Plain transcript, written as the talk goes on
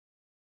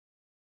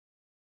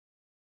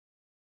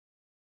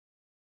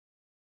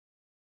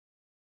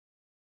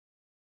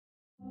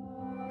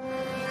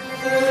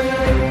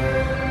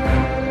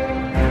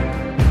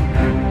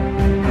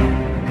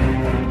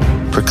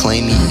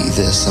Proclaim ye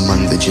this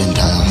among the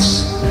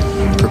Gentiles.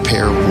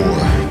 Prepare war,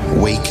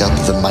 wake up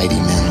the mighty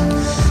men.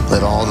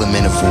 Let all the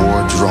men of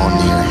war draw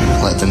near,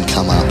 let them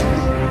come up.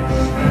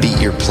 Beat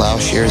your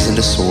plowshares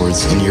into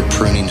swords and your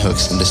pruning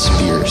hooks into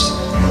spears.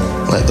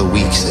 Let the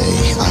weak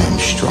say, I am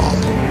strong.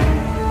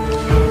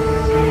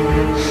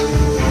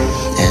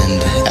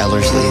 And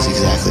Ellerslie is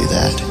exactly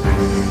that.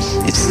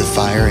 It's the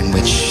fire in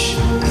which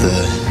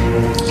the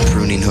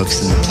pruning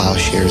hooks and the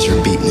plowshares are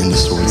beaten into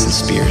swords and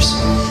spears.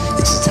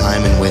 It's the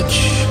time in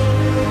which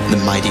the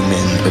mighty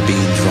men are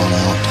being drawn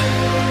out.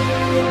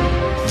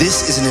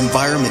 This is an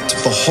environment to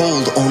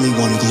behold only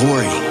one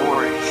glory,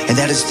 and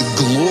that is the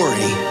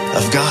glory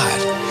of God.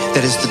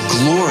 That is the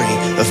glory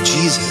of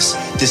Jesus.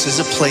 This is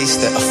a place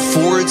that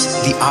affords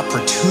the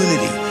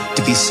opportunity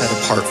to be set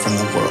apart from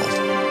the world.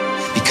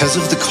 Because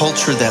of the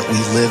culture that we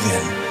live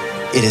in,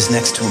 it is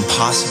next to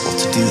impossible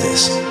to do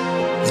this.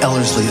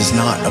 Ellerslie is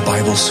not a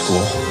Bible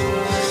school,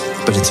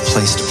 but it's a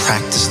place to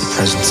practice the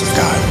presence of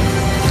God.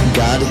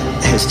 God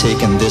has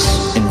taken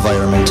this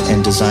environment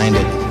and designed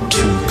it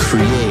to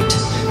create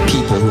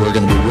people who are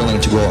going to be willing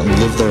to go out and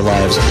live their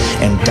lives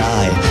and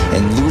die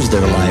and lose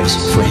their lives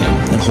for Him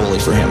and wholly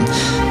for Him.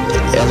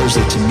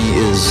 Ellerslie to me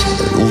is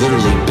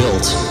literally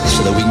built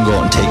so that we can go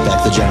out and take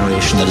back the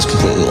generation that is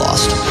completely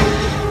lost.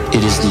 It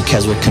is the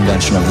Keswick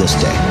Convention of this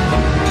day.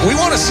 We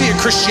want to see a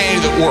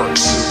Christianity that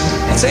works.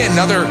 I'd say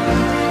another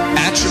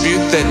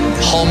attribute that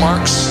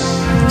hallmarks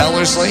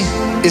Ellerslie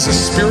is a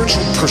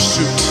spiritual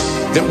pursuit.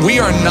 That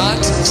we are not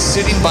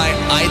sitting by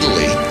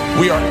idly.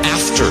 We are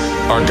after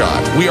our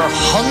God. We are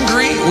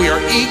hungry. We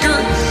are eager.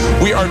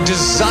 We are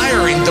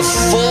desiring the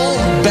full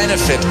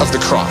benefit of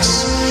the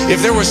cross. If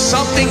there was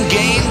something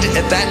gained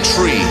at that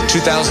tree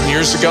 2,000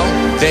 years ago,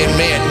 they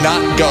may it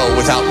not go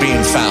without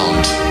being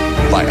found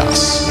by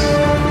us.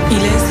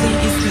 Ellerslie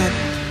is not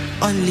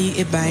only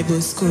a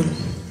Bible school.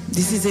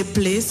 This is a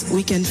place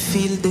we can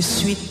feel the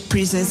sweet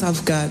presence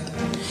of God.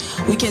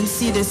 We can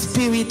see the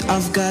Spirit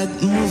of God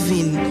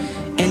moving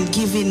and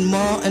giving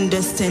more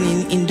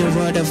understanding in the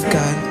Word of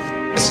God.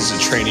 This is a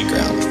training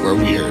ground where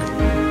we are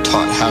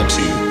taught how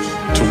to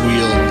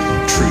wield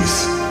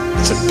truth.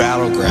 It's a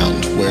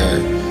battleground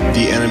where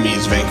the enemy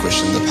is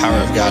vanquished and the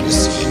power of God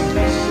is seen.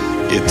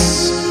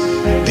 It's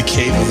the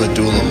cave of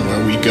Adullam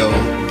where we go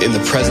in the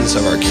presence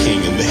of our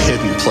King in the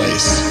hidden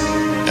place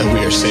and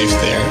we are safe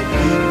there.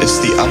 It's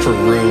the upper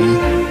room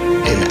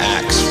in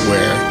Acts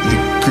where the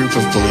group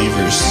of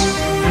believers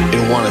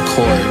in one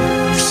accord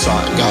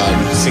sought God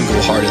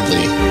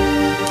single-heartedly.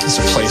 It's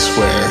a place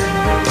where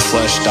the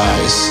flesh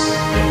dies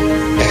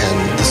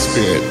and the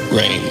Spirit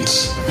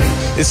reigns.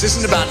 This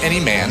isn't about any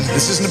man.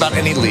 This isn't about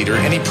any leader,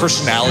 any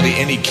personality,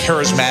 any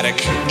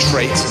charismatic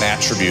traits and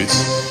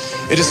attributes.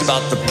 It is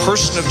about the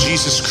person of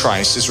Jesus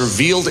Christ as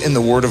revealed in the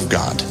Word of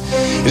God.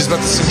 It is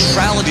about the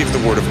centrality of the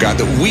Word of God,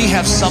 that we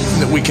have something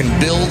that we can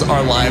build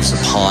our lives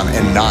upon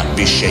and not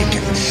be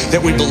shaken.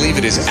 That we believe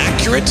it is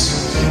accurate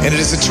and it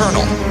is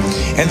eternal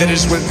and that it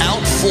is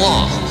without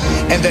flaw.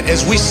 And that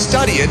as we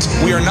study it,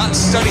 we are not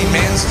studying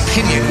man's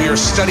opinion, we are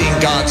studying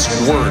God's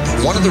Word.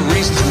 One of the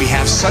reasons we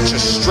have such a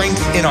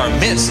strength in our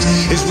midst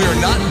is we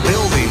are not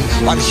building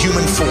on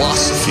human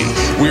philosophy.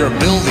 We are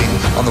building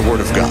on the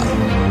Word of God.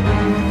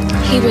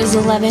 Hebrews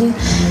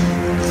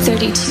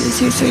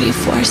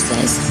 11:32-34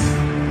 says,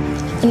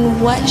 "And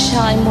what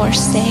shall I more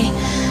say?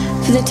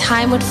 For the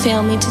time would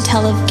fail me to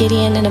tell of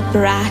Gideon and of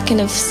Barak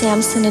and of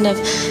Samson and of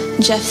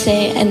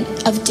Jephthah and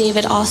of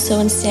David also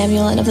and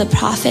Samuel and of the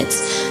prophets,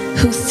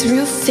 who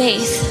through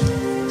faith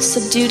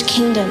subdued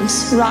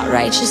kingdoms, wrought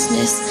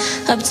righteousness,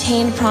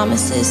 obtained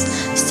promises,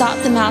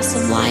 stopped the mouths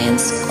of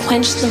lions,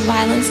 quenched the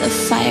violence of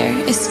fire,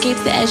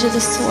 escaped the edge of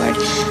the sword,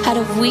 out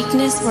of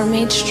weakness were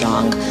made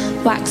strong,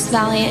 waxed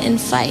valiant in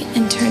fight,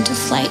 and turned to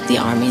flight the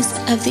armies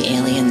of the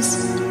aliens."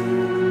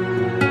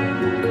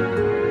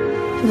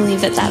 I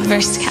believe that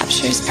verse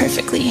captures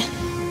perfectly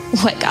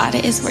what God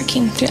is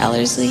working through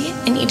Ellerslie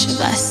in each of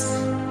us.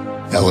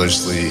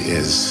 Ellerslie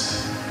is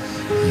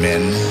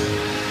men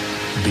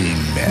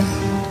being men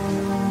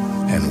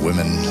and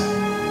women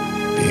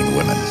being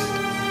women.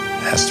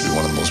 It has to be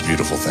one of the most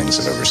beautiful things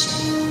I've ever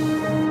seen.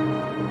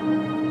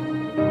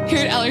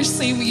 Here at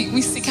Ellerslie,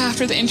 we seek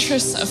after the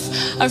interests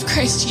of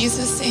Christ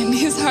Jesus, and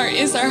His heart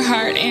is our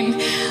heart,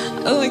 and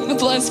like the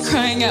blood's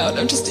crying out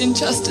of just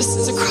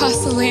injustices across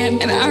the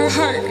land, and our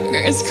heart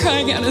is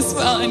crying out as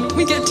well, and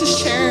we get to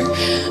share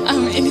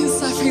in His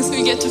sufferings.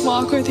 We get to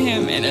walk with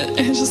Him, and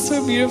it's just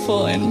so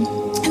beautiful and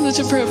such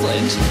a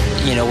privilege.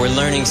 You know, we're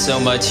learning so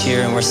much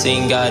here, and we're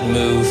seeing God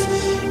move,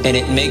 and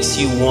it makes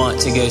you want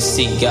to go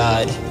seek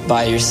God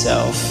by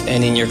yourself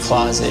and in your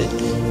closet,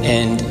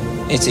 and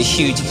it's a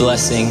huge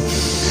blessing.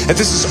 That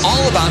this is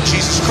all about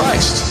Jesus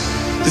Christ.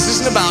 This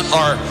isn't about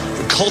our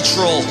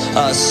cultural,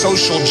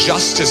 social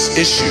justice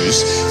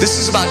issues. This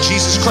is about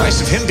Jesus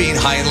Christ, of him being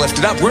high and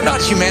lifted up. We're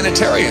not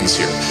humanitarians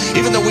here.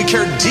 Even though we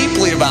care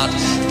deeply about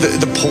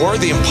the poor,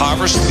 the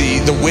impoverished,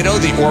 the widow,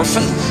 the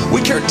orphan,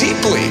 we care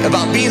deeply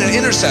about being an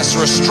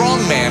intercessor, a strong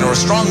man or a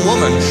strong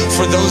woman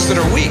for those that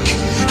are weak.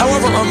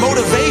 However, our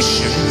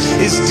motivation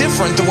is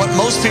different than what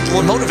most people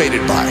are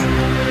motivated by.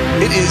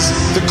 It is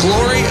the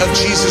glory of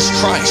Jesus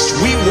Christ.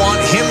 We want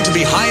him to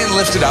be high and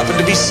lifted up and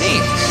to be seen.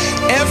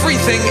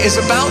 Everything is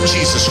about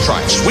Jesus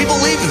Christ. We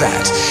believe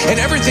that. And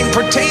everything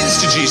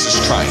pertains to Jesus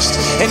Christ.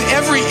 And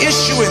every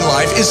issue in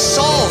life is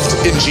solved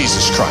in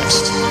Jesus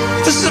Christ.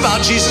 This is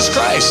about Jesus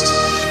Christ.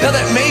 Now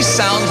that may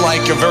sound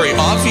like a very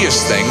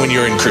obvious thing when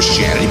you're in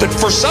Christianity, but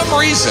for some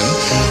reason,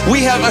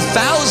 we have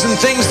 1,000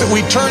 things that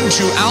we turn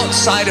to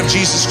outside of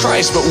Jesus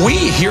Christ. But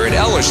we here at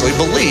Ellerslie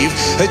believe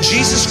that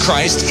Jesus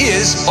Christ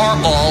is our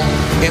all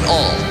in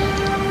all.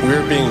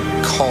 We're being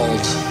called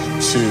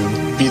to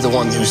be the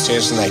one who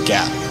stands in that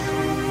gap,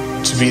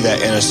 to be that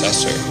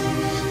intercessor.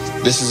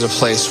 This is a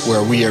place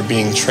where we are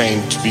being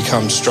trained to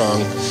become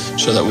strong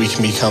so that we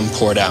can become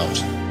poured out.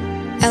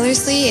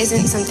 Ellerslie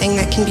isn't something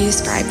that can be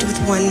described with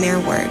one mere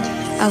word.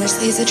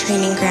 Ellerslie is a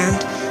training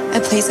ground, a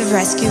place of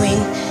rescuing,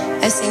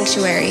 a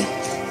sanctuary,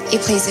 a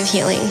place of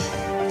healing.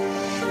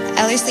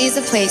 Ellerslie is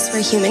a place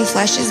where human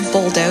flesh is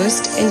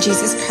bulldozed and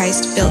Jesus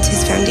Christ built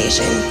his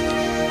foundation.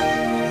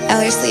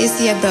 Ellerslie is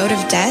the abode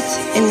of death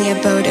and the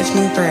abode of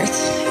new birth.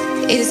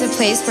 It is a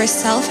place where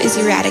self is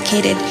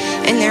eradicated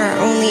and there are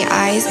only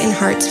eyes and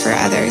hearts for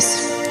others.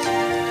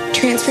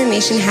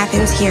 Transformation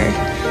happens here.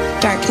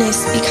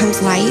 Darkness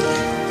becomes light,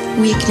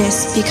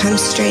 weakness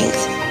becomes strength,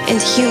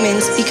 and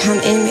humans become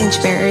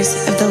image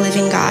bearers of the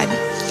living God.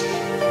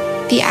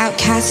 The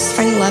outcasts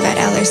find love at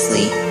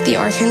Ellerslie. The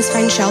orphans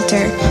find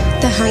shelter.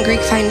 The hungry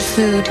find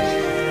food.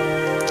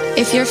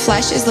 If your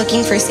flesh is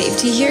looking for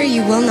safety here,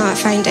 you will not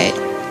find it.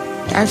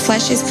 Our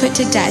flesh is put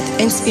to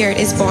death and spirit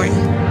is born.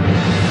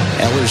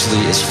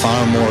 Ellerslie is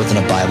far more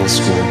than a Bible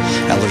school.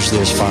 Ellerslie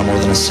is far more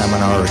than a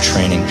seminar or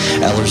training.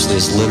 Ellerslie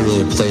is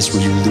literally a place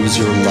where you lose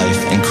your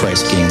life and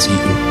Christ gains you.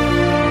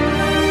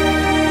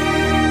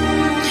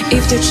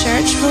 If the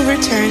church will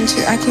return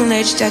to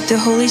acknowledge that the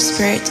Holy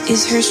Spirit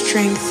is her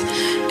strength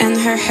and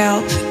her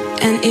help,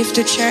 and if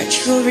the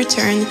church will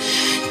return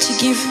to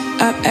give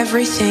up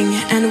everything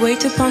and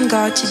wait upon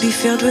God to be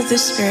filled with the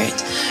Spirit,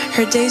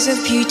 her days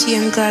of beauty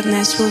and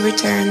gladness will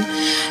return,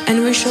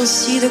 and we shall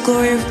see the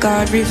glory of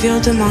God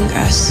revealed among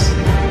us.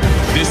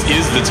 This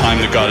is the time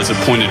that God has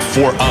appointed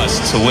for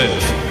us to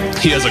live.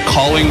 He has a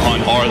calling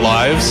on our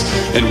lives,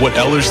 and what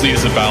Ellerslie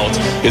is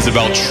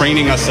about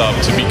training us up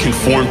to be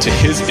conformed to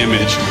his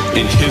image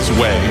in his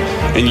way.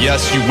 And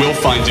yes, you will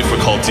find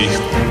difficulty,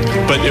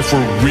 but if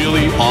we're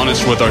really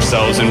honest with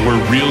ourselves and we're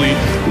really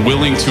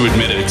willing to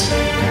admit it,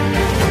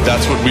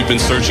 that's what we've been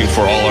searching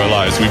for all our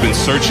lives. We've been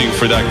searching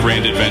for that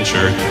grand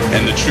adventure,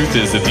 and the truth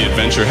is that the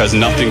adventure has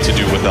nothing to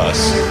do with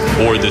us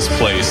or this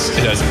place.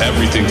 It has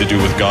everything to do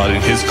with God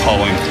and his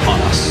calling on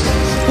us.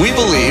 We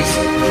believe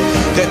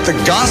that the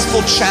gospel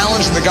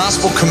challenge and the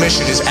gospel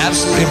commission is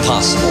absolutely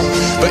impossible.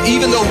 But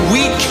even though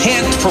we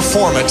can't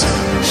perform it,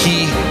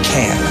 he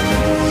can.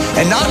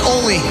 And not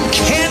only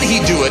can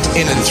he do it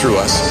in and through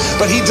us,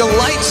 but he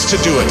delights to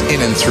do it in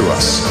and through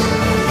us.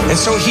 And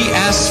so he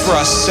asks for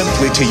us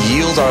simply to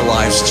yield our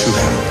lives to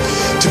him,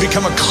 to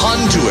become a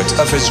conduit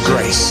of his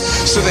grace,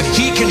 so that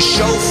he can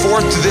show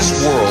forth to this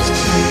world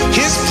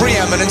his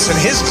preeminence and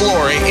his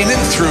glory in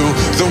and through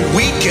the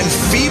weak and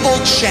feeble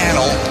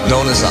channel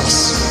known as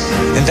us.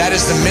 And that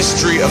is the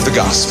mystery of the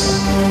gospel.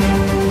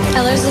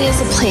 Ellerslie is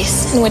a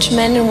place in which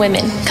men and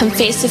women come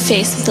face to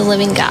face with the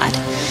living God.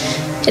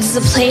 It is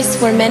a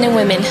place where men and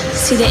women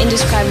see the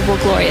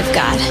indescribable glory of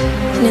God.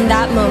 And in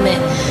that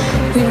moment,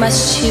 we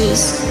must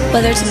choose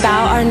whether to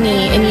bow our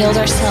knee and yield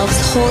ourselves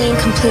wholly and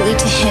completely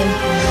to him,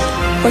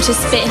 or to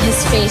spit in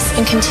his face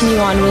and continue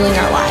on ruling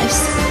our lives.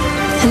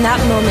 In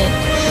that moment,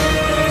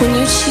 when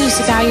you choose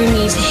to bow your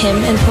knee to him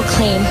and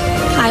proclaim,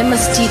 I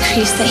must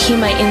decrease that he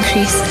might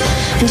increase,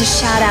 and to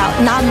shout out,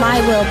 not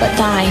my will but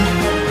thine,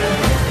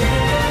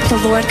 the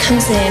Lord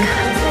comes in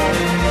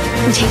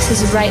and takes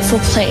his rightful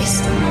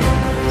place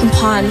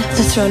upon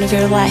the throne of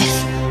your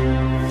life.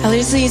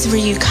 Ellerslie is where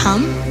you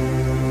come,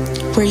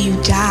 where you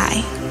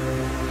die,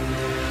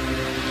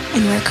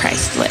 and where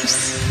Christ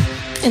lives.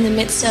 In the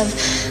midst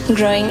of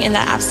growing in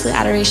that absolute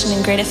adoration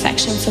and great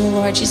affection for the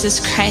Lord Jesus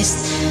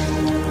Christ,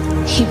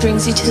 he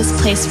brings you to this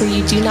place where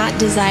you do not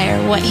desire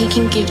what he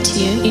can give to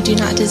you. You do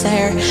not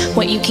desire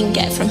what you can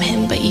get from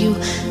him, but you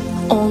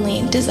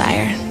only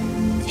desire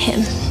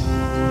him.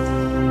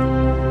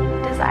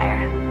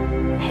 Desire.